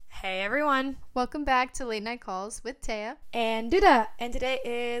Hey everyone, Welcome back to Late Night Calls with Taya and Duda, and today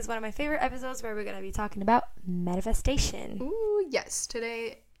is one of my favorite episodes where we're going to be talking about manifestation. Ooh, yes.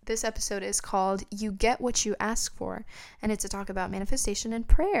 This episode is called You Get What You Ask For, and it's a talk about manifestation and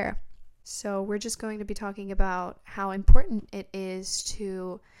prayer. So we're just going to be talking about how important it is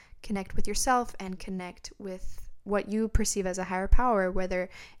to connect with yourself and connect with what you perceive as a higher power, whether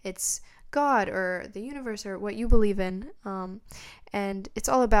it's God or the universe or what you believe in. And it's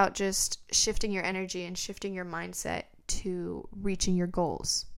all about just shifting your energy and shifting your mindset to reaching your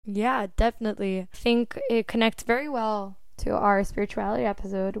goals. Yeah, definitely. I think it connects very well to our spirituality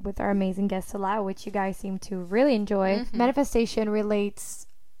episode with our amazing guest Salah, which you guys seem to really enjoy. Mm-hmm. Manifestation relates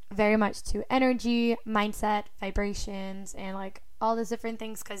very much to energy, mindset, vibrations, and like all those different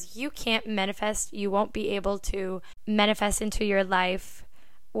things, because you can't manifest, you won't be able to manifest into your life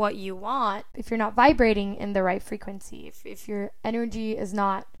what you want if you're not vibrating in the right frequency, if your energy is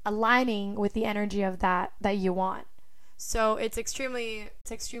not aligning with the energy of that you want. So it's extremely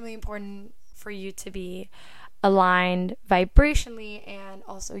important for you to be aligned vibrationally and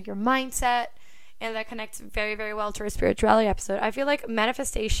also your mindset, and that connects very, very well to our spirituality episode. I feel like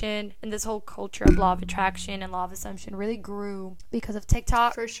manifestation and this whole culture of law of attraction and law of assumption really grew because of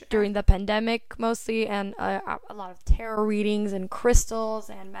TikTok. For sure. During the pandemic mostly, and a lot of tarot readings and crystals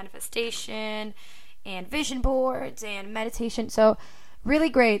and manifestation and vision boards and meditation. So really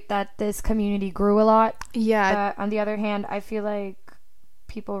great that this community grew a lot. Yeah. But on the other hand, I feel like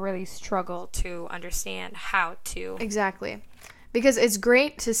people really struggle to understand how to. Exactly. Because it's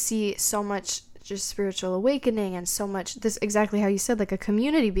great to see so much just spiritual awakening and so much, this exactly how you said, like a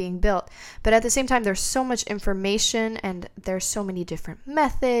community being built. But at the same time, there's so much information and there's so many different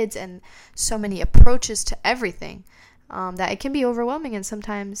methods and so many approaches to everything that it can be overwhelming. And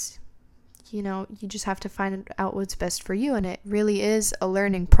sometimes, you just have to find out what's best for you. And it really is a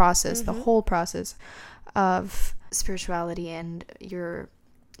learning process, the whole process of spirituality and your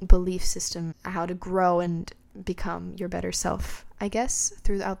belief system, how to grow and become your better self, I guess,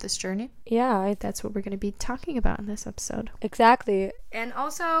 throughout this journey. Yeah, That's what we're going to be talking about in this episode. exactly. And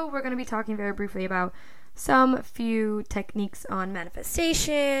also we're going to be talking very briefly about some few techniques on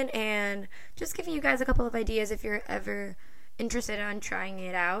manifestation and just giving you guys a couple of ideas if you're ever interested in trying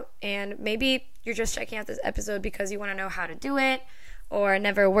it out. And maybe you're just checking out this episode because you want to know how to do it or it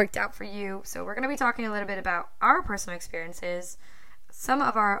never worked out for you. So we're going to be talking a little bit about our personal experiences, some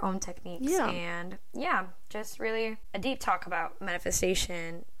of our own techniques, and just really a deep talk about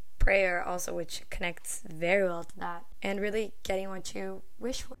manifestation, prayer also, which connects very well to that, and really getting what you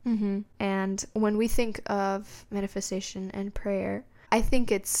wish for. And when we think of manifestation and prayer, I think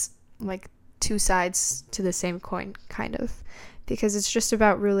it's like two sides to the same coin, kind of, because it's just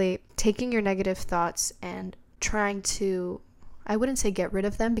about really taking your negative thoughts and trying to, I wouldn't say get rid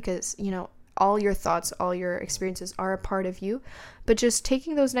of them, because, all your thoughts, all your experiences are a part of you, but just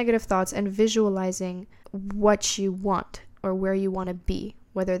taking those negative thoughts and visualizing what you want or where you want to be,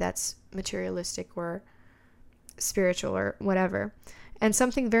 whether that's materialistic or spiritual or whatever. And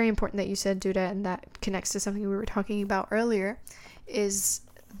something very important that you said, Duda, and that connects to something we were talking about earlier, is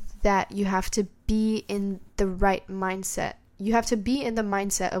that you have to be in the right mindset. You have to be in the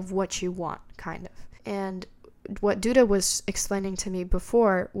mindset of what you want, kind of. And what Duda was explaining to me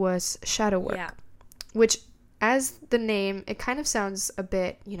before was shadow work, which, as the name, it kind of sounds a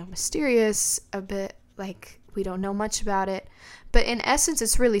bit, mysterious, a bit like we don't know much about it. But in essence,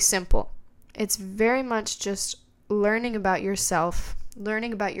 it's really simple. It's very much just learning about yourself,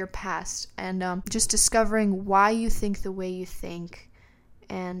 learning about your past, and just discovering why you think the way you think.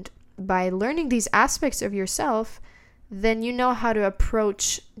 And by learning these aspects of yourself, then you know how to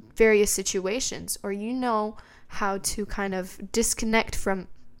approach various situations, or how to kind of disconnect from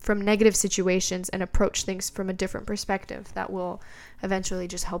negative situations and approach things from a different perspective that will eventually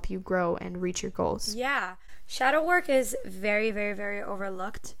just help you grow and reach your goals. Yeah. Shadow work is very, very, very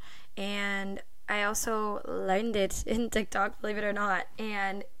overlooked, and I also learned it in TikTok, believe it or not,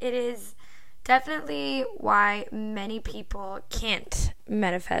 and it is definitely why many people can't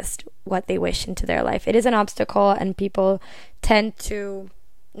manifest what they wish into their life. It is an obstacle, and people tend to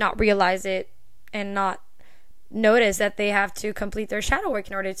not realize it and not notice that they have to complete their shadow work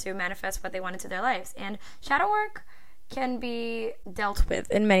in order to manifest what they want into their lives. And shadow work can be dealt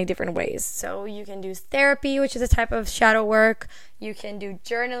with in many different ways. So you can do therapy, which is a type of shadow work. You can do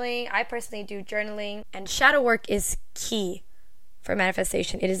journaling. I personally do journaling. And shadow work is key for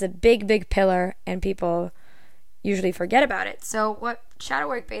manifestation. It is a big, big pillar, and people usually forget about it. So what shadow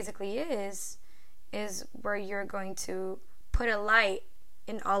work basically is where you're going to put a light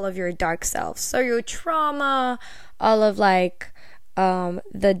in all of your dark selves. So your trauma, all of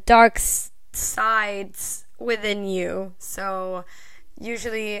the dark sides within you. So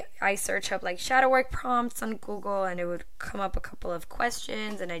usually I search up like shadow work prompts on Google, and it would come up a couple of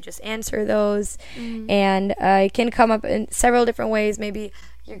questions, and I just answer those. And it can come up in several different ways. Maybe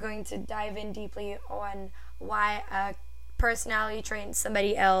you're going to dive in deeply on why a personality trait in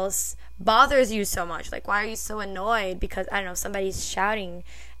somebody else bothers you so much. Like, why are you so annoyed because, I don't know, somebody's shouting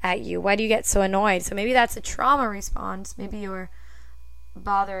at you? Why do you get so annoyed? So maybe that's a trauma response. Maybe you're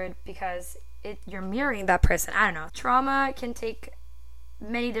bothered because you're mirroring that person. I don't know. Trauma can take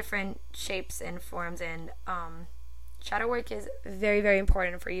many different shapes and forms, and shadow work is very, very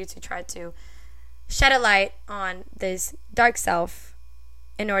important for you to try to shed a light on this dark self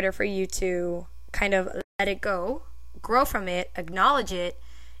in order for you to kind of let it go, grow from it, acknowledge it,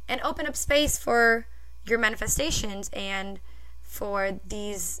 and open up space for your manifestations and for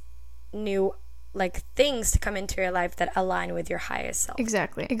these new like things to come into your life that align with your highest self.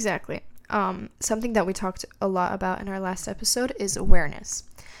 Exactly. Something that we talked a lot about in our last episode is awareness.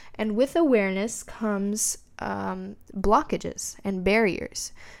 And with awareness comes blockages and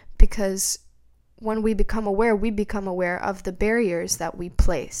barriers, because when we become aware of the barriers that we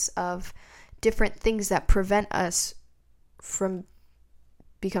place, of different things that prevent us from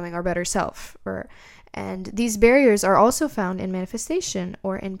becoming our better self. And these barriers are also found in manifestation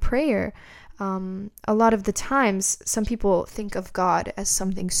or in prayer. A lot of the times, some people think of God as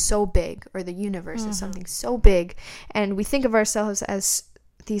something so big, or the universe as something so big, and we think of ourselves as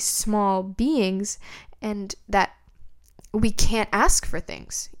these small beings, and that we can't ask for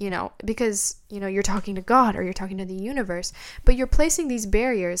things, because, you're talking to God or you're talking to the universe, but you're placing these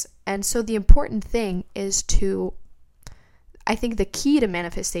barriers. And so the important thing is I think the key to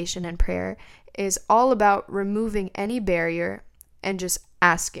manifestation and prayer is all about removing any barrier and just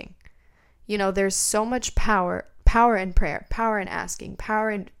asking. There's so much power in prayer, power in asking, power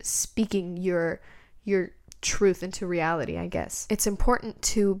in speaking your truth into reality, I guess. It's important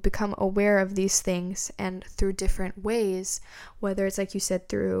to become aware of these things, and through different ways, whether it's, like you said,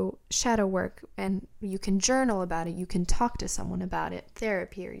 through shadow work, and you can journal about it, you can talk to someone about it,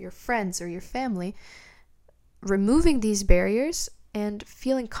 therapy, or your friends or your family, removing these barriers and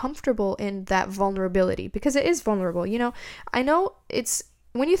feeling comfortable in that vulnerability, because it is vulnerable. I know it's,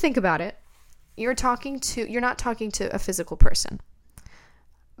 when you think about it, you're not talking to a physical person.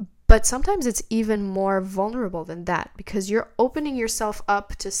 But sometimes it's even more vulnerable than that, because you're opening yourself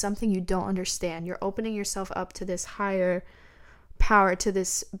up to something you don't understand. You're opening yourself up to this higher power, to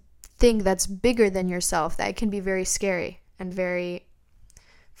this thing that's bigger than yourself, that can be very scary and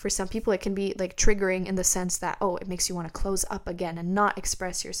for some people, it can be like triggering in the sense that, it makes you want to close up again and not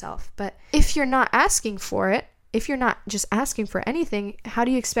express yourself. But if you're not asking for it, if you're not just asking for anything, how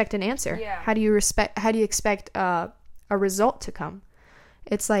do you expect an answer? Yeah. How do you expect a result to come?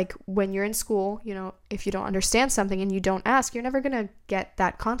 It's like when you're in school, if you don't understand something and you don't ask, you're never going to get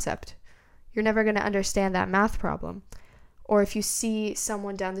that concept. You're never going to understand that math problem. Or if you see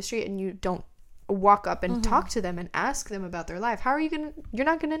someone down the street and you don't walk up and talk to them and ask them about their life, you're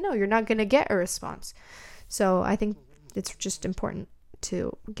not going to know. You're not going to get a response. So I think it's just important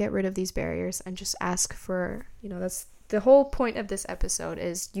to get rid of these barriers and just ask for, that's the whole point of this episode,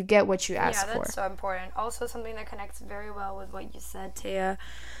 is you get what you ask for. Yeah, that's so important. Also, something that connects very well with what you said, Taya,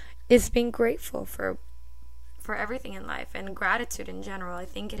 is being grateful for everything in life, and gratitude in general. I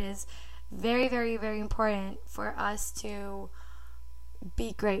think it is very, very, very important for us to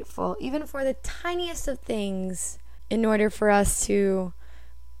be grateful, even for the tiniest of things, in order for us to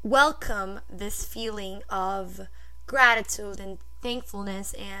welcome this feeling of gratitude and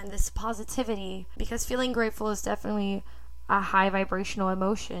thankfulness and this positivity, because feeling grateful is definitely a high vibrational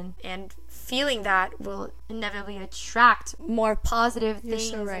emotion, and feeling that will inevitably attract more positive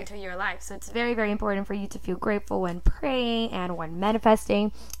things into your life. So it's very, very important for you to feel grateful when praying and when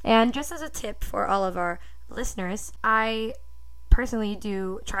manifesting. And just as a tip for all of our listeners, I personally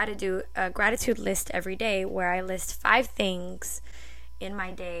try to do a gratitude list every day, where I list 5 things in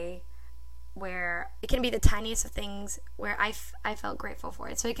my day where it can be the tiniest of things where I felt grateful for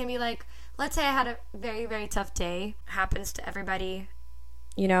it. So it can be like, let's say I had a very, very tough day. Happens to everybody,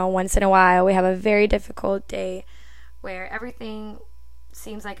 once in a while we have a very difficult day where everything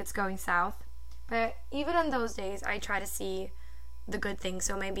seems like it's going south. But even on those days, I try to see the good things.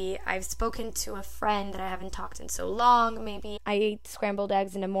 So maybe I've spoken to a friend that I haven't talked in so long. Maybe I ate scrambled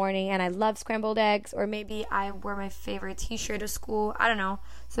eggs in the morning and I love scrambled eggs. Or maybe I wore my favorite t-shirt to school. I don't know.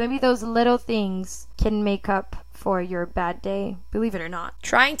 So maybe those little things can make up for your bad day, believe it or not.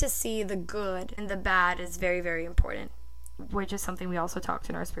 Trying to see the good and the bad is very, very important, which is something we also talked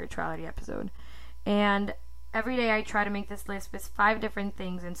in our spirituality episode. And every day I try to make this list with 5 different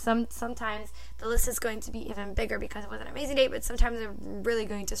things, and sometimes the list is going to be even bigger because it was an amazing day, but sometimes I'm really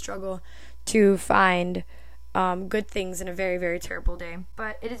going to struggle to find good things in a very, very terrible day.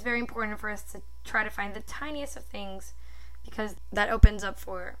 But it is very important for us to try to find the tiniest of things, because that opens up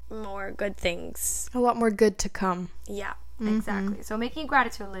for more good things. A lot more good to come. Yeah, exactly. So making a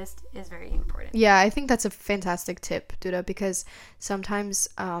gratitude list is very important. Yeah, I think that's a fantastic tip, Duda, because sometimes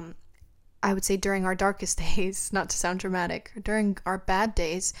I would say during our darkest days, not to sound dramatic, during our bad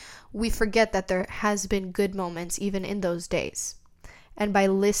days, we forget that there has been good moments even in those days. And by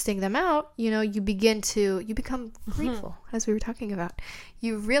listing them out, you become grateful, as we were talking about.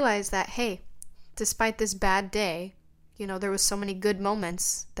 You realize that, hey, despite this bad day, there was so many good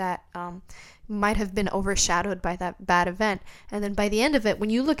moments that might have been overshadowed by that bad event. And then by the end of it, when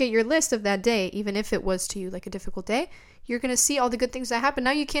you look at your list of that day, even if it was to you like a difficult day, you're going to see all the good things that happened.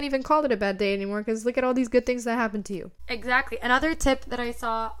 Now you can't even call it a bad day anymore, because look at all these good things that happened to you. Exactly. Another tip that I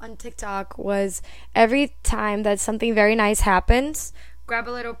saw on TikTok was every time that something very nice happens, grab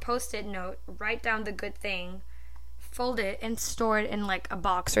a little Post-it note, write down the good thing, fold it, and store it in like a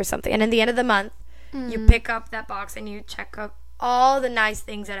box or something. And in the end of the month, you pick up that box and you check up all the nice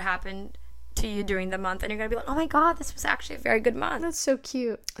things that happened to you during the month, and you're gonna be like, oh my god, this was actually a very good month. That's so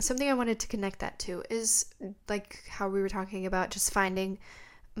cute. Something I wanted to connect that to is like how we were talking about just finding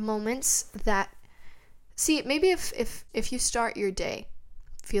moments that, see, maybe if you start your day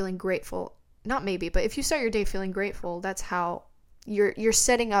feeling grateful, not maybe, but if you start your day feeling grateful, that's how you're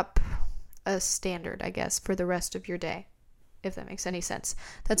setting up a standard, I guess, for the rest of your day, if that makes any sense.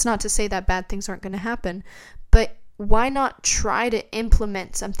 That's not to say that bad things aren't going to happen, but why not try to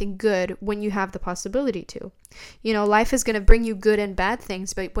implement something good when you have the possibility to? Life is going to bring you good and bad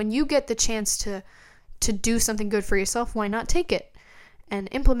things, but when you get the chance to do something good for yourself, why not take it and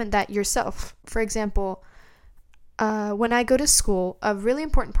implement that yourself? For example, when I go to school, a really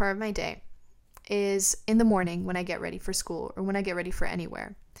important part of my day is in the morning when I get ready for school or when I get ready for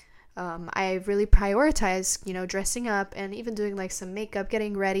anywhere. I really prioritize, dressing up and even doing like some makeup,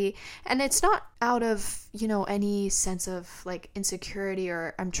 getting ready. And it's not out of, any sense of like insecurity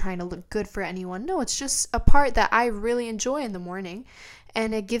or I'm trying to look good for anyone. No, it's just a part that I really enjoy in the morning.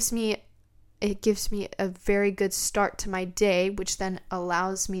 And it gives me a very good start to my day, which then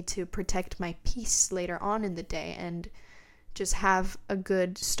allows me to protect my peace later on in the day and just have a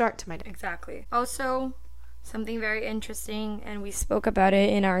good start to my day. Exactly. Also, something very interesting, and we spoke about it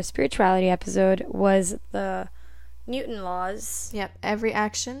in our spirituality episode, was the Newton laws. Yep, every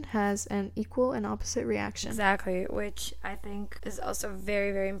action has an equal and opposite reaction. Exactly, which I think is also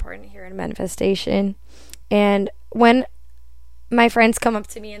very, very important here in manifestation. And when my friends come up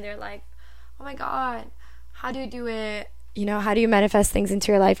to me and they're like, oh my god, how do you do it? How do you manifest things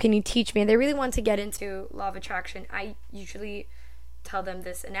into your life? Can you teach me? And they really want to get into law of attraction. I usually tell them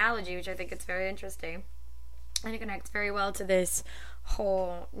this analogy, which I think it's very interesting. And it connects very well to this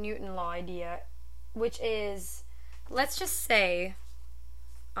whole Newton law idea, which is, let's just say,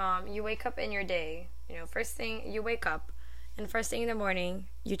 you wake up in your day, first thing you wake up, and first thing in the morning,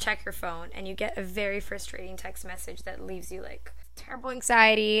 you check your phone, and you get a very frustrating text message that leaves you like terrible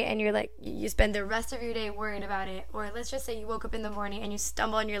anxiety, and you're like, you spend the rest of your day worried about it. Or let's just say you woke up in the morning and you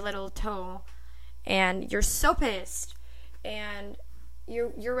stumble on your little toe, and you're so pissed, and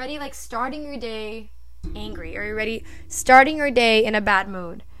you're already like starting your day angry, or you're already starting your day in a bad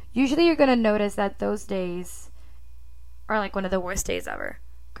mood. Usually you're gonna notice that those days are like one of the worst days ever,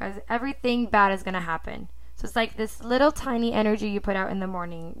 because everything bad is gonna happen. So it's like this little tiny energy you put out in the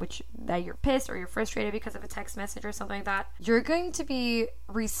morning, which that you're pissed or you're frustrated because of a text message or something like that. You're going to be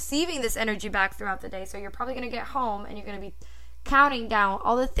receiving this energy back throughout the day. So you're probably going to get home and you're going to be counting down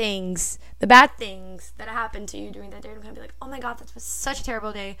all the things, the bad things that happened to you during that day. And you're going to be like, oh my God, that was such a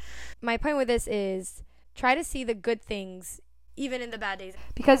terrible day. My point with this is try to see the good things even in the bad days,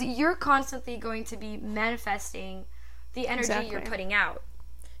 because you're constantly going to be manifesting the energy you're putting out.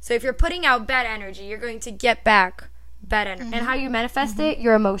 So if you're putting out bad energy, you're going to get back bad energy. Mm-hmm. And how you manifest it?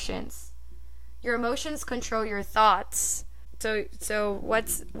 Your emotions. Your emotions control your thoughts. So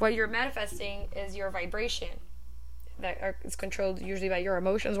what you're manifesting is your vibration. That is controlled usually by your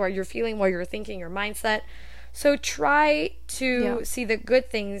emotions, what you're feeling, what you're thinking, your mindset. So try to see the good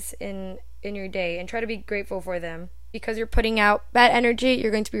things in your day and try to be grateful for them. Because you're putting out bad energy,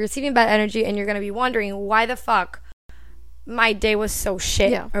 you're going to be receiving bad energy, and you're going to be wondering why the fuck my day was so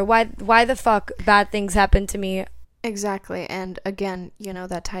shit, or why the fuck bad things happened to me. Exactly. And again,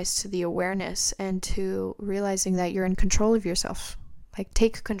 that ties to the awareness and to realizing that you're in control of yourself. Like,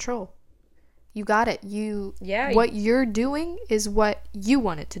 take control. You got it. What you're doing is what you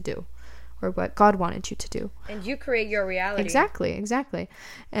want it to do, or what God wanted you to do. And you create your reality. Exactly.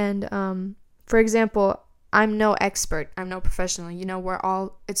 And for example, I'm no expert. I'm no professional.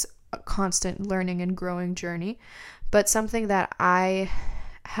 It's a constant learning and growing journey. But something that I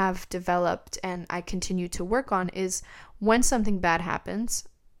have developed and I continue to work on is when something bad happens,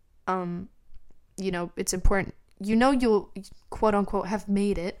 it's important. You'll quote unquote have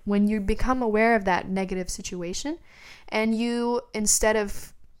made it when you become aware of that negative situation, and you, instead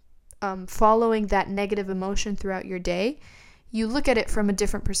of following that negative emotion throughout your day, you look at it from a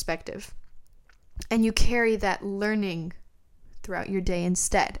different perspective, and you carry that learning throughout your day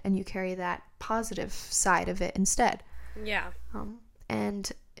instead, and you carry that positive side of it instead. Yeah.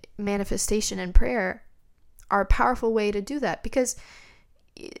 And manifestation and prayer are a powerful way to do that, because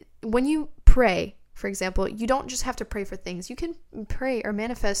when you pray, for example, you don't just have to pray for things. You can pray or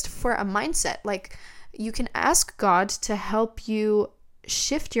manifest for a mindset. Like, you can ask God to help you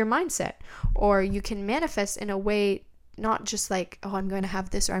shift your mindset, or you can manifest in a way, not just like, oh, I'm going to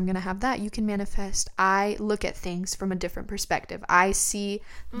have this or I'm going to have that. You can manifest, I look at things from a different perspective. I see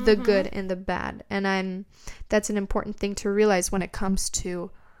the good and the bad. And that's an important thing to realize when it comes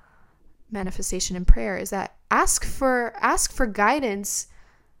to manifestation and prayer, is that ask for guidance.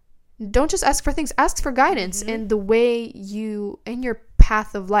 Don't just ask for things, ask for guidance in the way in your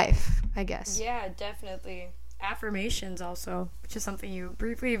path of life, I guess. Yeah, definitely. Affirmations also, which is something you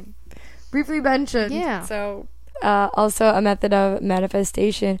briefly mentioned. Yeah. So, also a method of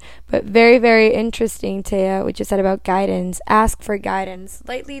manifestation, but very, very interesting, Taya, what you said about guidance. Ask for guidance.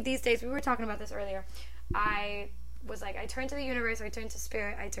 Lately, these days, we were talking about this earlier. I was like, I turned to the universe, I turned to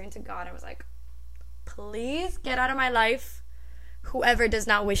spirit, I turned to God. I was like, please get out of my life whoever does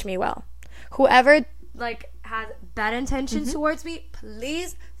not wish me well. Whoever has bad intentions towards me,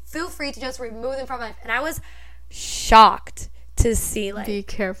 please feel free to just remove them from my life. And I was shocked to see, be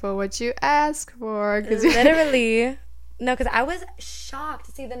careful what you ask for, literally. No, because I was shocked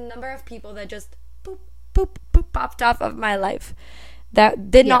to see the number of people that just boop, boop, boop, popped off of my life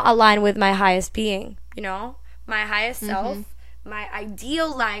that did not align with my highest being, my highest self, my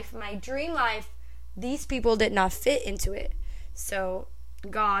ideal life, my dream life. These people did not fit into it. So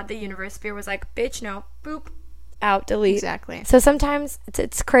God, the universe, spirit was like, bitch, no, boop, out, delete. Exactly. So sometimes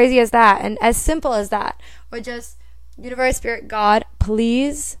it's crazy as that, and as simple as that, or just universe, spirit, God,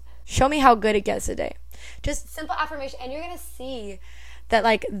 please show me how good it gets today. Just simple affirmation, and you're gonna see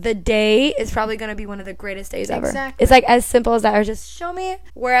that the day is probably gonna be one of the greatest days ever. Exactly. It's as simple as that, or just show me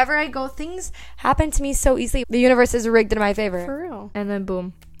wherever I go, things happen to me so easily. The universe is rigged in my favor. For real. And then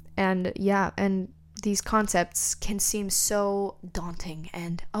boom, and these concepts can seem so daunting,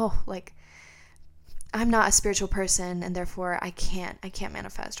 and I'm not a spiritual person and therefore I can't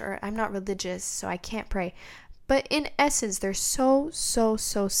manifest, or I'm not religious so I can't pray. But in essence, they're so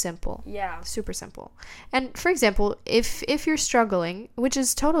simple. Yeah. Super simple. And for example, if you're struggling, which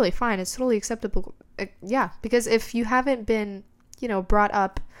is totally fine, it's totally acceptable. Because if you haven't been, brought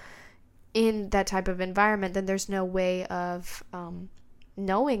up in that type of environment, then there's no way of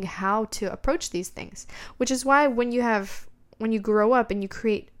knowing how to approach these things, which is why when you grow up and you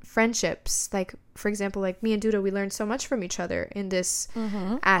create friendships, for example, me and Duda, we learned so much from each other in this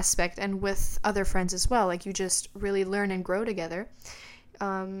aspect, and with other friends as well. You just really learn and grow together.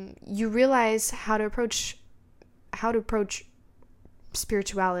 You realize how to approach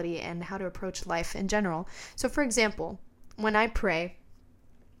spirituality and how to approach life in general. So for example, when I pray,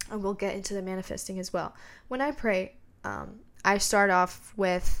 and we'll get into the manifesting as well, when I pray, I start off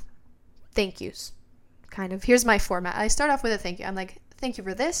with thank yous. Kind of. Here's my format. I start off with a thank you. I'm like, thank you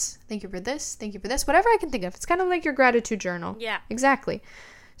for this, thank you for this, thank you for this, whatever I can think of. It's kind of like your gratitude journal. Yeah. Exactly.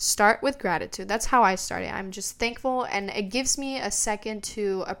 Start with gratitude. That's how I started. I'm just thankful, and it gives me a second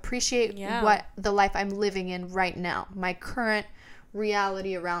to appreciate what the life I'm living in right now, my current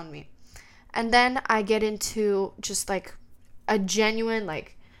reality around me. And then I get into just a genuine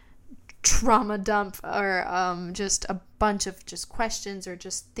trauma dump, or just a bunch of just questions, or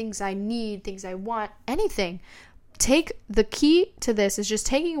just things I need, things I want, anything. The key to this is just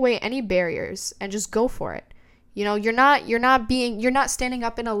taking away any barriers and just go for it. You're not standing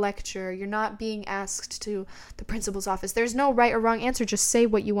up in a lecture, you're not being asked to the principal's office. There's no right or wrong answer. Just say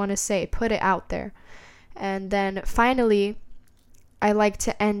what you want to say, put it out there. And then finally, I like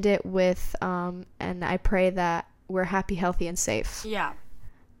to end it with and I pray that we're happy, healthy, and safe. Yeah.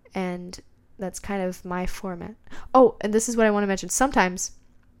 And that's kind of my format. Oh, and this is what I want to mention. Sometimes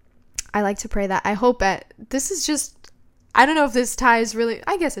I like to pray that I hope this is just, I don't know if this ties really,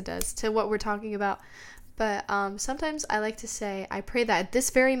 I guess it does, to what we're talking about. But sometimes I like to say, I pray that at this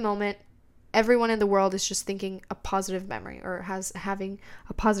very moment, everyone in the world is just thinking a positive memory or having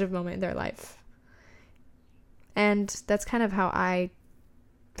a positive moment in their life. And that's kind of how I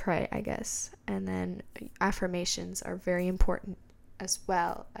pray, I guess. And then affirmations are very important as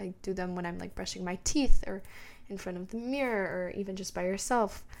well. I do them when I'm like brushing my teeth or in front of the mirror or even just by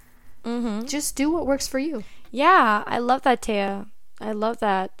yourself. Just do what works for you. Yeah, I love that, Taya. I love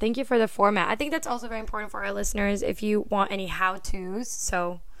that. Thank you for the format. I think that's also very important for our listeners if you want any how-tos.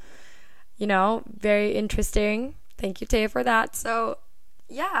 So, very interesting. Thank you, Taya, for that. So,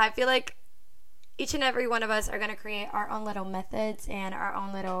 yeah, I feel like each and every one of us are going to create our own little methods and our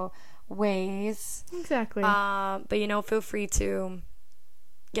own little ways. Exactly. But, feel free to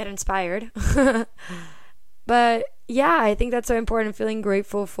get inspired. But, yeah, I think that's so important, feeling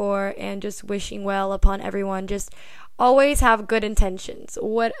grateful for and just wishing well upon everyone. Just always have good intentions.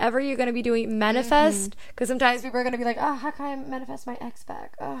 Whatever you're going to be doing, manifest. Because sometimes people are going to be like, oh, how can I manifest my ex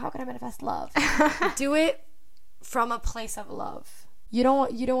back? Oh, how can I manifest love? Do it from a place of love. You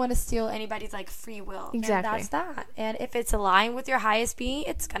don't want to steal anybody's like free will. Exactly. And that's that. And if it's aligned with your highest being,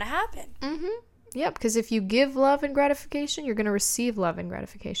 it's going to happen. Yep, because if you give love and gratification, you're going to receive love and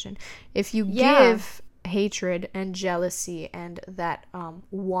gratification. If you give hatred and jealousy and that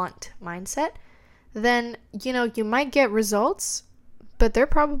want mindset, then, you might get results, but they're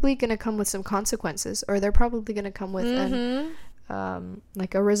probably going to come with some consequences, or they're probably going to come with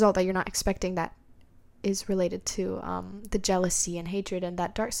like a result that you're not expecting that is related to the jealousy and hatred and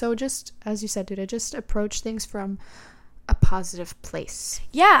that dark. So just, as you said, Duda, just approach things from a positive place.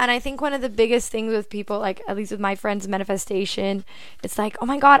 Yeah, and I think one of the biggest things with people, like at least with my friends' manifestation, it's like, oh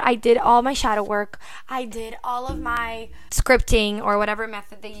my God, I did all my shadow work. I did all of my scripting or whatever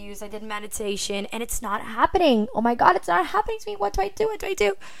method they use. I did meditation and it's not happening. Oh my God, it's not happening to me. What do I do? What do I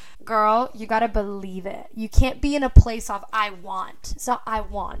do? Girl, you got to believe it. You can't be in a place of I want. It's not I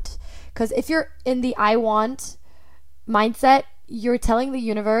want. Because if you're in the I want mindset, you're telling the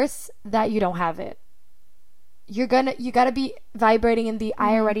universe that you don't have it. You gotta be vibrating in the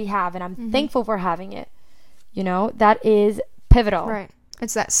I already have, and I'm thankful for having it. That is pivotal. Right.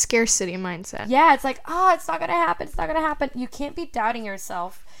 It's that scarcity mindset. Yeah, it's like, oh, it's not gonna happen. It's not gonna happen. You can't be doubting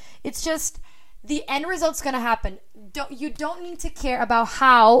yourself. It's just the end result's gonna happen. You don't need to care about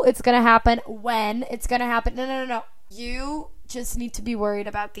how it's gonna happen, when it's gonna happen. No. You just need to be worried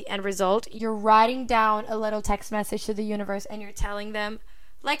about the end result. You're writing down a little text message to the universe, and you're telling them.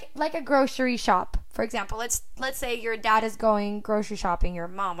 Like a grocery shop, for example. Let's say your dad is going grocery shopping, your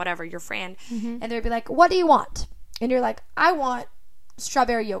mom, whatever, your friend, and they'll be like, what do you want? And you're like, I want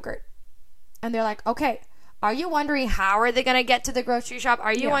strawberry yogurt. And they're like, okay, are you wondering how are they going to get to the grocery shop?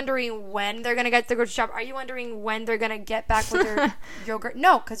 Are you wondering when they're going to get to the grocery shop? Are you wondering when they're going to get back with their yogurt?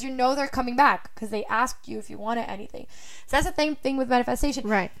 No, because they're coming back because they asked you if you wanted anything. So that's the same thing with manifestation.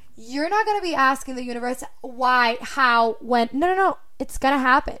 Right. You're not going to be asking the universe why, how, when. No. It's going to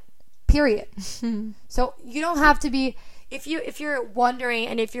happen. Period. So you don't have to be, if you're wondering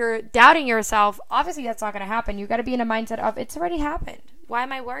and if you're doubting yourself, obviously that's not going to happen. You got to be in a mindset of it's already happened. Why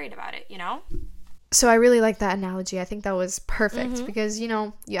am I worried about it, So I really like that analogy. I think that was perfect because,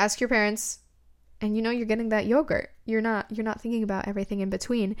 you ask your parents and you're getting that yogurt. You're not thinking about everything in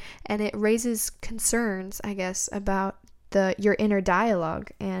between, and it raises concerns, I guess, about your inner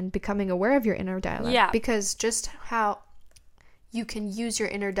dialogue and becoming aware of your inner dialogue. Yeah. Because just how you can use your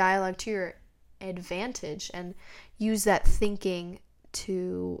inner dialogue to your advantage and use that thinking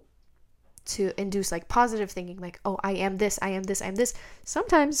to induce like positive thinking, like, oh, I am this, I am this, I am this.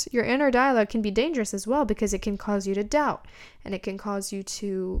 Sometimes your inner dialogue can be dangerous as well because it can cause you to doubt and it can cause you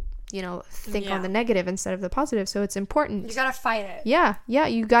to, think on the negative instead of the positive. So it's important. You gotta fight it. Yeah,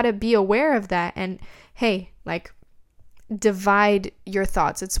 you gotta be aware of that. And hey, like, divide your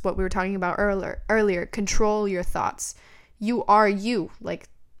thoughts. It's what we were talking about earlier. Control your thoughts. You are you. Like,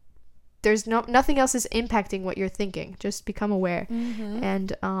 there's nothing else is impacting what you're thinking. Just become aware.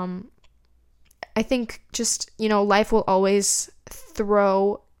 And I think just, life will always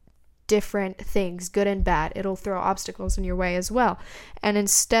throw different things, good and bad. It'll throw obstacles in your way as well. And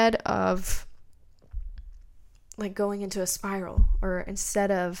instead of like going into a spiral, or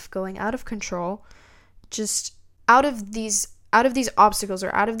instead of going out of control, just out of these obstacles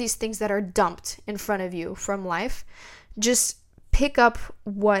or out of these things that are dumped in front of you from life, just pick up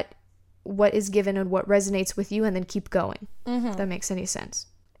what is given and what resonates with you, and then keep going. If that makes any sense.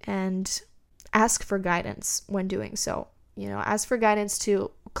 And ask for guidance when doing so. Ask for guidance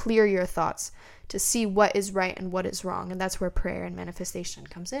to clear your thoughts, to see what is right and what is wrong. And that's where prayer and manifestation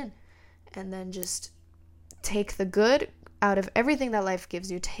comes in. And then just take the good out of everything that life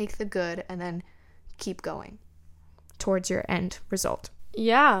gives you. Take the good and then keep going towards your end result.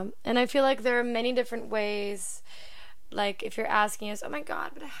 Yeah, and I feel like there are many different ways. Like, if you're asking us, oh my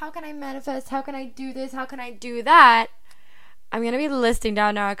god, but how can I manifest? How can I do this? How can I do that? I'm going to be listing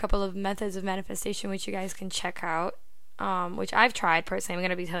down now a couple of methods of manifestation which you guys can check out, which I've tried personally. I'm going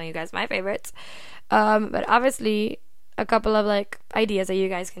to be telling you guys my favorites. But obviously, a couple of like ideas that you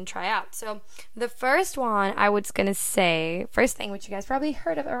guys can try out. So the first one I was going to say, first thing which you guys probably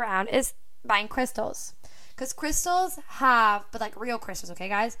heard of around, is buying crystals. Because crystals have, but like real crystals, okay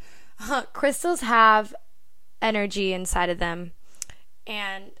guys? Crystals have energy inside of them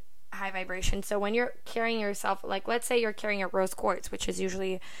and high vibration. So when you're carrying yourself, like let's say you're carrying a rose quartz, which is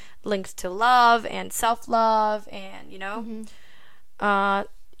usually linked to love and self-love, and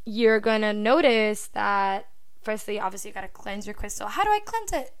you're gonna notice that firstly, obviously you gotta cleanse your crystal. How do I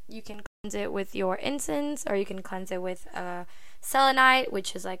cleanse it? You can cleanse it with your incense, or you can cleanse it with selenite,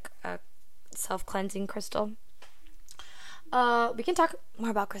 which is like a self-cleansing crystal. We can talk more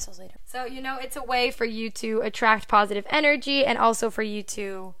about crystals later. So, it's a way for you to attract positive energy, and also for you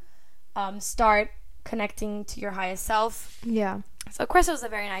to start connecting to your highest self. Yeah. So crystal is a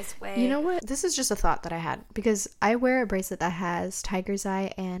very nice way. You know what? This is just a thought that I had, because I wear a bracelet that has tiger's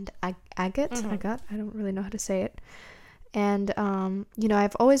eye and agate. Agate? I don't really know how to say it. And,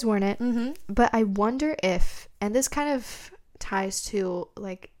 I've always worn it. But I wonder if, and this kind of ties to,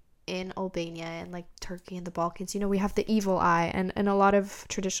 like, in Albania and like Turkey and the Balkans, we have the evil eye, and in a lot of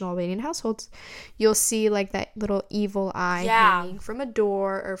traditional Albanian households you'll see like that little evil eye hanging from a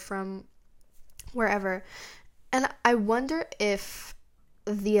door or from wherever. And I wonder if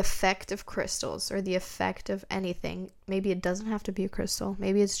the effect of crystals, or the effect of anything, maybe it doesn't have to be a crystal,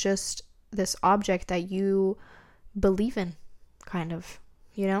 maybe it's just this object that you believe in, kind of,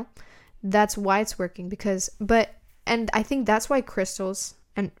 that's why it's working. And I think that's why crystals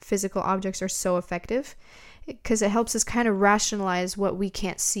and physical objects are so effective, because it helps us kind of rationalize what we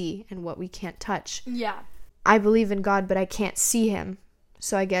can't see and what we can't touch. Yeah. I believe in God, but I can't see him.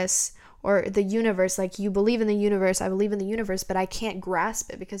 So I guess, or the universe, like you believe in the universe, I believe in the universe, but I can't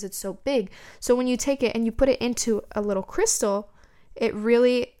grasp it because it's so big. So when you take it and you put it into a little crystal,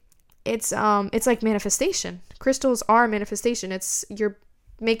 it's like manifestation. Crystals are manifestation. You're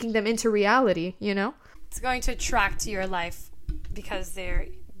making them into reality, It's going to attract to your life because they're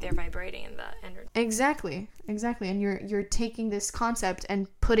vibrating in the energy. Exactly. And you're taking this concept and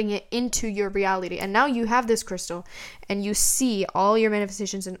putting it into your reality, and now you have this crystal, and you see all your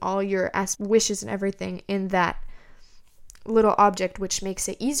manifestations and all your wishes and everything in that little object, which makes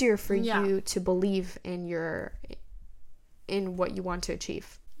it easier for you to believe in what you want to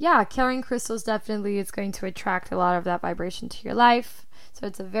achieve. Yeah, carrying crystals definitely is going to attract a lot of that vibration to your life. So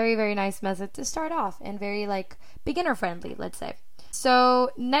it's a very, very nice method to start off, and very like beginner friendly, let's say. So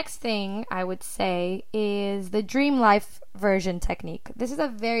next thing I would say is the dream life version technique. This is a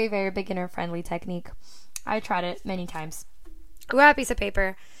very, very beginner friendly technique. I tried it many times. Grab a piece of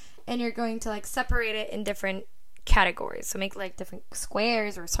paper, and you're going to like separate it in different categories. So make like different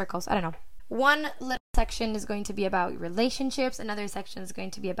squares or circles. I don't know. One little section is going to be about relationships. Another section is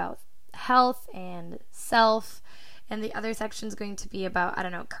going to be about health and self. And the other section is going to be about,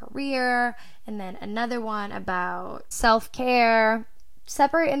 career. And then another one about self-care.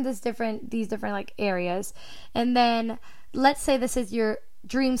 Separate in these different like areas. And then let's say this is your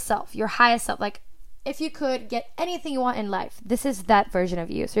dream self, your highest self. Like if you could get anything you want in life, this is that version of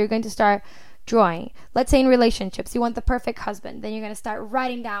you. So you're going to start drawing. Let's say in relationships, you want the perfect husband. Then you're going to start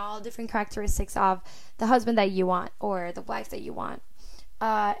writing down all different characteristics of the husband that you want, or the wife that you want.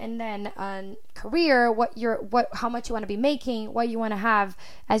 And then on career, how much you want to be making, what you want to have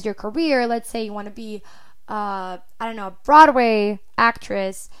as your career. Let's say you want to be, a Broadway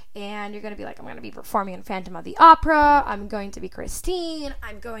actress, and you're going to be like, I'm going to be performing in Phantom of the Opera. I'm going to be Christine.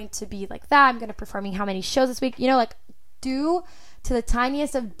 I'm going to be like that. I'm going to be performing how many shows this week? Do to the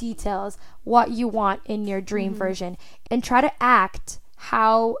tiniest of details what you want in your dream version, and try to act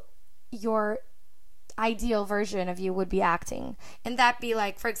how your ideal version of you would be acting. And that be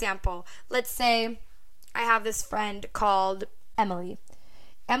like, for example, let's say I have this friend called Emily.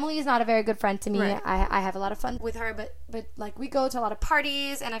 Emily is not a very good friend to me. Right. I have a lot of fun with her, but like we go to a lot of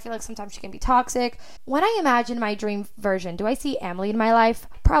parties, and I feel like sometimes she can be toxic. When I imagine my dream version, do I see Emily in my life?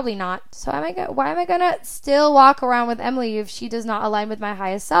 Probably not. So why am I gonna still walk around with Emily if she does not align with my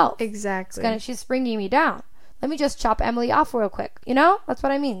highest self? Exactly. She's bringing me down. Let me just chop Emily off real quick. That's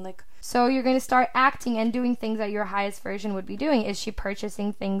what I mean. Like, so you're going to start acting and doing things that your highest version would be doing. Is she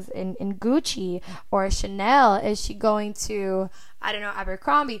purchasing things in Gucci or Chanel? Is she going to,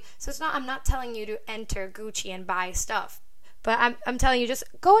 Abercrombie? So I'm not telling you to enter Gucci and buy stuff. But I'm telling you, just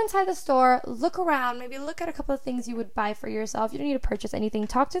go inside the store, look around, maybe look at a couple of things you would buy for yourself. You don't need to purchase anything.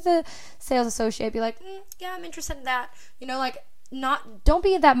 Talk to the sales associate. Be like, yeah, I'm interested in that. You know, like, don't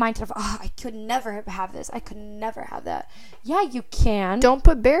be in that mindset of, I could never have this. I could never have that. Yeah, you can. Don't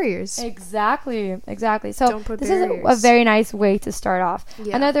put barriers. Exactly. So Don't put this barriers. is a very nice way to start off.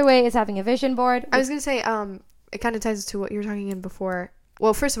 Yeah. Another way is having a vision board. I was going to say, it kind of ties to what you were talking in before.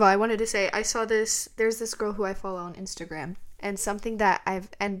 Well, first of all, I wanted to say, I saw this, there's this girl who I follow on Instagram, and something that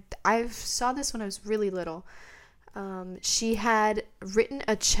I've saw this when I was really little. She had written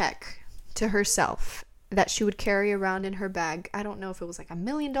a check to herself that she would carry around in her bag. I don't know if it was like $1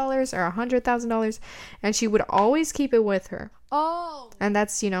 million or $100,000, and she would always keep it with her. Oh. And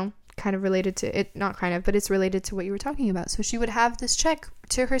that's, kind of related to it, not kind of, but it's related to what you were talking about. So she would have this check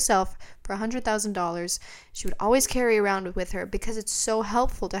to herself for $100,000. She would always carry around with her because it's so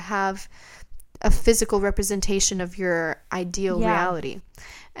helpful to have a physical representation of your ideal reality.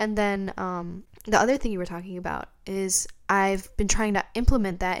 And then the other thing you were talking about is I've been trying to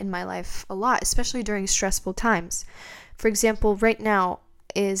implement that in my life a lot, especially during stressful times. For example, right now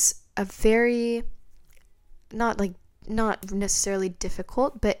is a very, not necessarily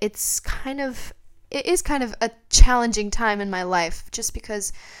difficult, but it is kind of a challenging time in my life, just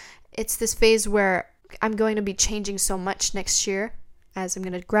because it's this phase where I'm going to be changing so much next year as I'm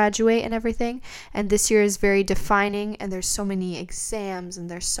going to graduate and everything. And this year is very defining, and there's so many exams and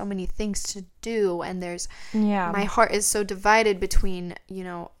there's so many things to do, and my heart is so divided between,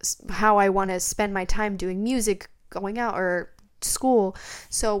 how I want to spend my time doing music, going out, or school.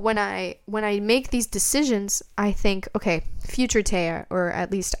 So when I make these decisions, I think, okay, future Taya, or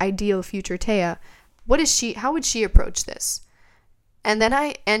at least ideal future Taya, how would she approach this? And then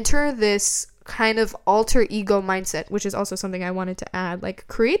I enter this kind of alter ego mindset, which is also something I wanted to add. Like,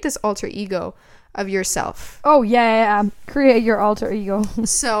 create this alter ego of yourself. Oh yeah. Create your alter ego.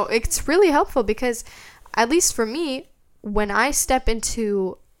 So it's really helpful because, at least for me, when I step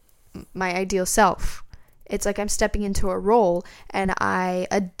into my ideal self, it's like I'm stepping into a role and I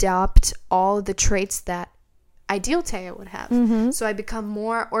adopt all the traits that ideal Taya would have. Mm-hmm. So I become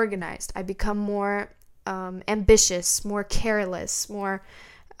more organized. I become more ambitious, more careless, more,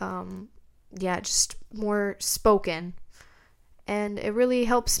 just more spoken. And it really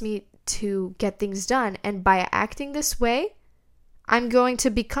helps me to get things done. And by acting this way, I'm going to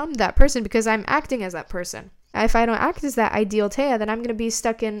become that person because I'm acting as that person. If I don't act as that ideal Taya, then I'm going to be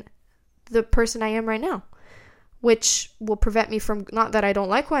stuck in the person I am right now, which will prevent me from, not that I don't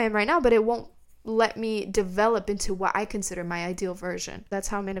like who I am right now, but it won't let me develop into what I consider my ideal version. That's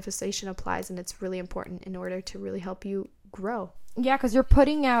how manifestation applies, and it's really important in order to really help you grow. Yeah, because you're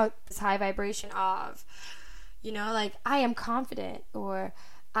putting out this high vibration of, like, I am confident, or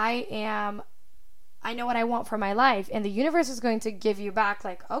I know what I want for my life, and the universe is going to give you back,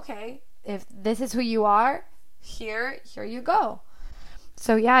 like, okay, if this is who you are, here you go.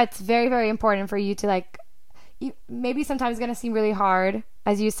 So yeah, it's very, very important for you to, maybe sometimes it's going to seem really hard,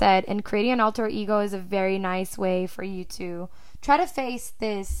 as you said, and creating an alter ego is a very nice way for you to try to face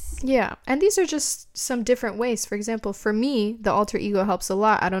this. Yeah, and these are just some different ways. For example, for me, the alter ego helps a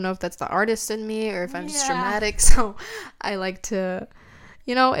lot. I don't know if that's the artist in me or if I'm just dramatic, so I like to,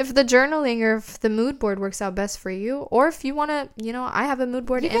 if the journaling or if the mood board works out best for you, or if you want to, I have a mood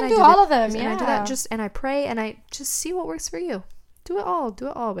board, you and can I do do all that, of them, and I do that and I pray, and I just see what works for you. Do it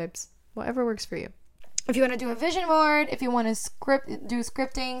all, babes. Whatever works for you. If you want to do a vision board, if you want to do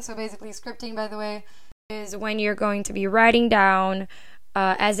scripting, so basically scripting, by the way, is when you're going to be writing down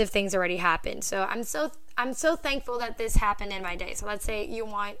as if things already happened. So I'm so thankful that this happened in my day. So let's say you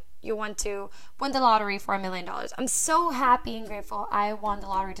want to win the lottery for $1 million. I'm so happy and grateful I won the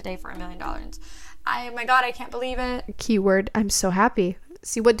lottery today for $1 million. My God, I can't believe it. Keyword, I'm so happy.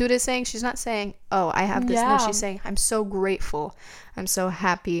 See what Duda is saying? She's not saying, oh, I have this. Yeah. No, she's saying, I'm so grateful. I'm so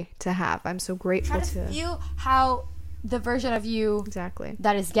happy to have. I'm so grateful to feel how the version of you exactly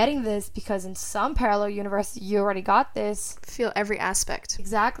that is getting this, because in some parallel universe you already got this. Feel every aspect.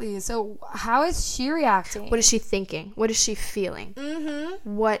 Exactly. So how is she reacting? What is she thinking? What is she feeling?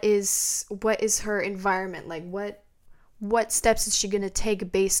 Mm-hmm. What is her environment like? What steps is she going to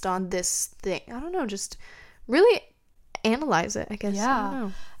take based on this thing? I don't know. Just really analyze it, I guess. Yeah. I don't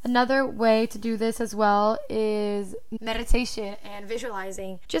know. Another way to do this as well is meditation and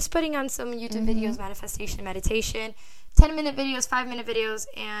visualizing. Just putting on some YouTube videos, manifestation, meditation, 10-minute videos, 5-minute videos,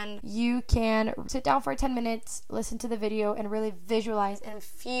 and you can sit down for 10 minutes, listen to the video, and really visualize and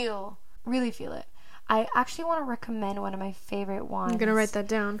really feel it. I actually want to recommend one of my favorite ones. I'm going to write that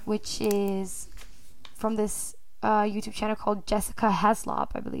down. Which is from this YouTube channel called Jessica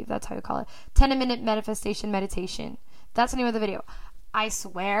Heslop, I believe that's how you call it. 10-minute manifestation meditation. That's the name of the video. I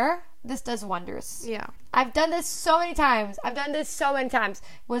swear this does wonders. Yeah. I've done this so many times. It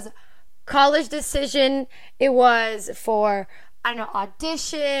was college decision. It was for, I don't know,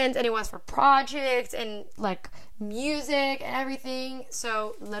 auditions, and it was for projects and like music and everything.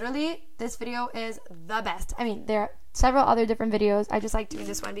 So literally this video is the best. I mean, there are several other different videos. I just like doing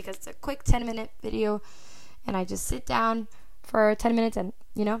this one because it's a quick 10-minute video and I just sit down for 10 minutes and,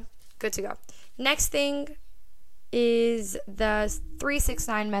 good to go. Next thing is the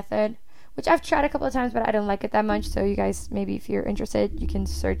 369 method, which I've tried a couple of times, but I don't like it that much. So you guys, maybe if you're interested, you can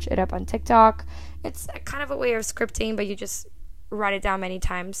search it up on TikTok. It's kind of a way of scripting, but you just write it down many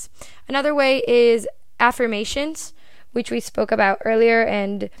times. Another way is affirmations, which we spoke about earlier,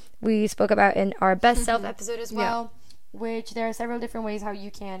 and we spoke about in our best self episode as well. Which there are several different ways how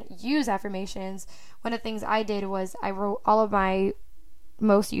you can use affirmations. One of the things I did was I wrote all of my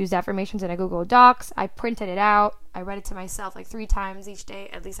most used affirmations in a Google Docs. I printed it out. I read it to myself like 3 times each day.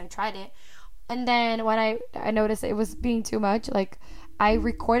 At least I tried it. And then when I noticed it was being too much, like I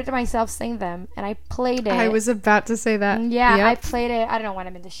recorded myself saying them and I played it. I was about to say that. Yeah, yep. I played it. I don't know, when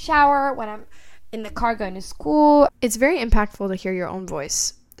I'm in the shower, when I'm in the car going to school. It's very impactful to hear your own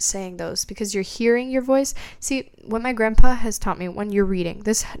voice saying those because you're hearing your voice. See, what my grandpa has taught me when you're reading,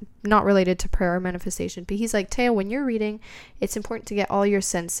 this not related to prayer or manifestation, but he's like, Taya, when you're reading, it's important to get all your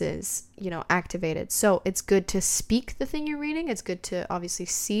senses, activated. So it's good to speak the thing you're reading. It's good to obviously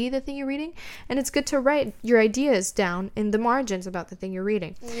see the thing you're reading. And it's good to write your ideas down in the margins about the thing you're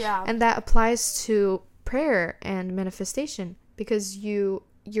reading. Yeah. And that applies to prayer and manifestation because you're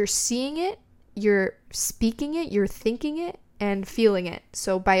seeing it, you're speaking it, you're thinking it, and feeling it.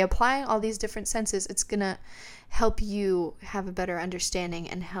 So by applying all these different senses, it's gonna help you have a better understanding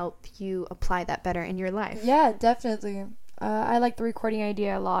and help you apply that better in your life. Yeah, definitely. I like the recording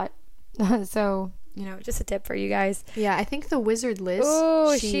idea a lot. So, just a tip for you guys. Yeah, I think the wizard Liz.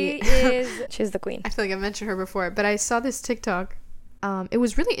 Oh, she's the queen. I feel like I mentioned her before, but I saw this TikTok. It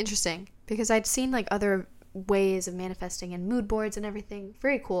was really interesting because I'd seen like other ways of manifesting and mood boards and everything.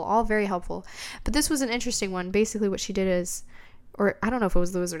 Very cool, all very helpful. But this was an interesting one. Basically what she did is, or I don't know if it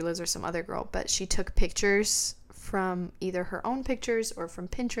was Liz or some other girl, but she took pictures from either her own pictures or from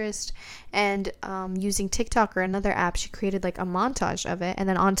Pinterest, and using TikTok or another app, she created like a montage of it, and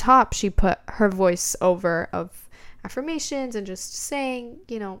then on top she put her voice over of affirmations and just saying,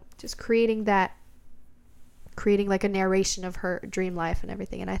 just creating like a narration of her dream life and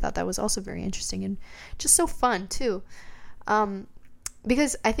everything. And I thought that was also very interesting and just so fun too,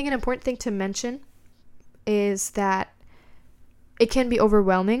 because I think an important thing to mention is that it can be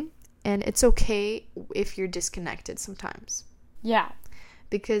overwhelming, and it's okay if you're disconnected sometimes. Yeah.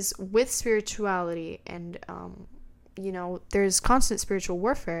 Because with spirituality and, there's constant spiritual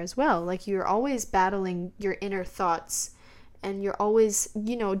warfare as well. Like you're always battling your inner thoughts, and you're always,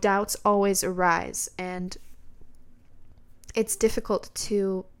 doubts always arise, and it's difficult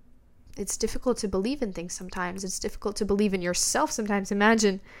to believe in things sometimes. It's difficult to believe in yourself sometimes.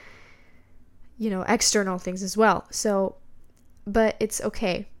 Imagine, external things as well. So, but it's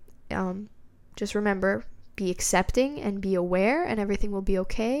okay. Just remember, be accepting and be aware, and everything will be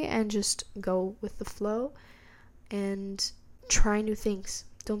okay, and just go with the flow and try new things.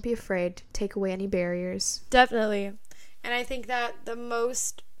 Don't be afraid. Take away any barriers. Definitely. And I think that the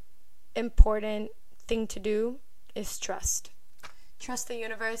most important thing to do is trust. Trust the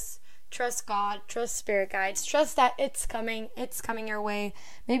universe, trust God, trust spirit guides, trust that it's coming your way.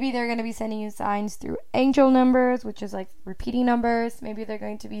 Maybe they're going to be sending you signs through angel numbers, which is like repeating numbers. Maybe they're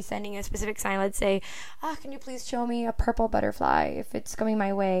going to be sending a specific sign. Let's say, can you please show me a purple butterfly if it's coming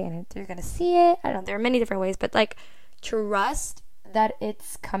my way, and you're going to see it. I don't know, there are many different ways, but like trust that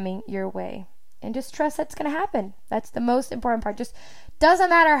it's coming your way, and just trust that's going to happen. That's the most important part. Just doesn't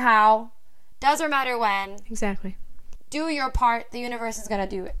matter how, doesn't matter when. Exactly. Do your part. The universe is going to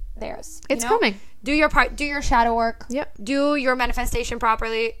do theirs. It's coming. Do your part. Do your shadow work. Yep. Do your manifestation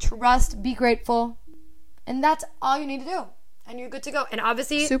properly. Trust. Be grateful. And that's all you need to do. And you're good to go. And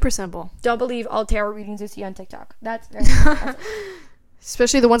obviously, super simple. Don't believe all tarot readings you see on TikTok. That's very simple.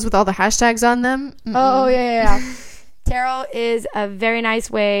 Especially the ones with all the hashtags on them. Mm-mm. Oh, yeah. Tarot is a very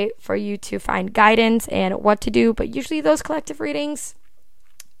nice way for you to find guidance and what to do. But usually those collective readings,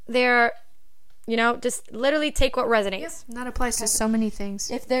 they're, just literally take what resonates. Yep. That applies to so many things.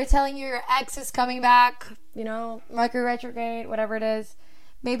 If they're telling you your ex is coming back, Mercury retrograde, whatever it is,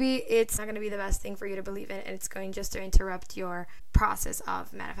 maybe it's not going to be the best thing for you to believe in, and it's going just to interrupt your process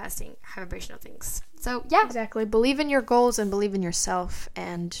of manifesting vibrational things. So, yeah. Exactly. Believe in your goals and believe in yourself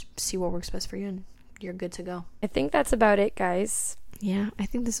and see what works best for you, and you're good to go. I think that's about it, guys. Yeah, I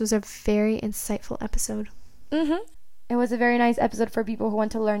think this was a very insightful episode. Mm-hmm. It was a very nice episode for people who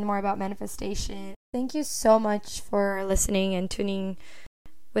want to learn more about manifestation. Thank you so much for listening and tuning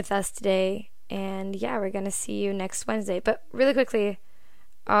with us today. And yeah, we're going to see you next Wednesday. But really quickly,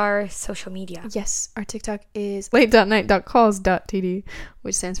 our social media. Yes, our TikTok is late.night.calls.td,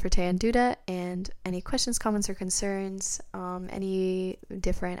 which stands for Tay and Duda. And any questions, comments, or concerns, any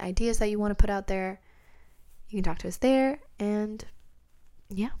different ideas that you want to put out there, you can talk to us there. And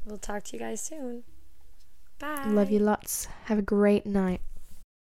yeah, we'll talk to you guys soon. Bye. Love you lots. Have a great night.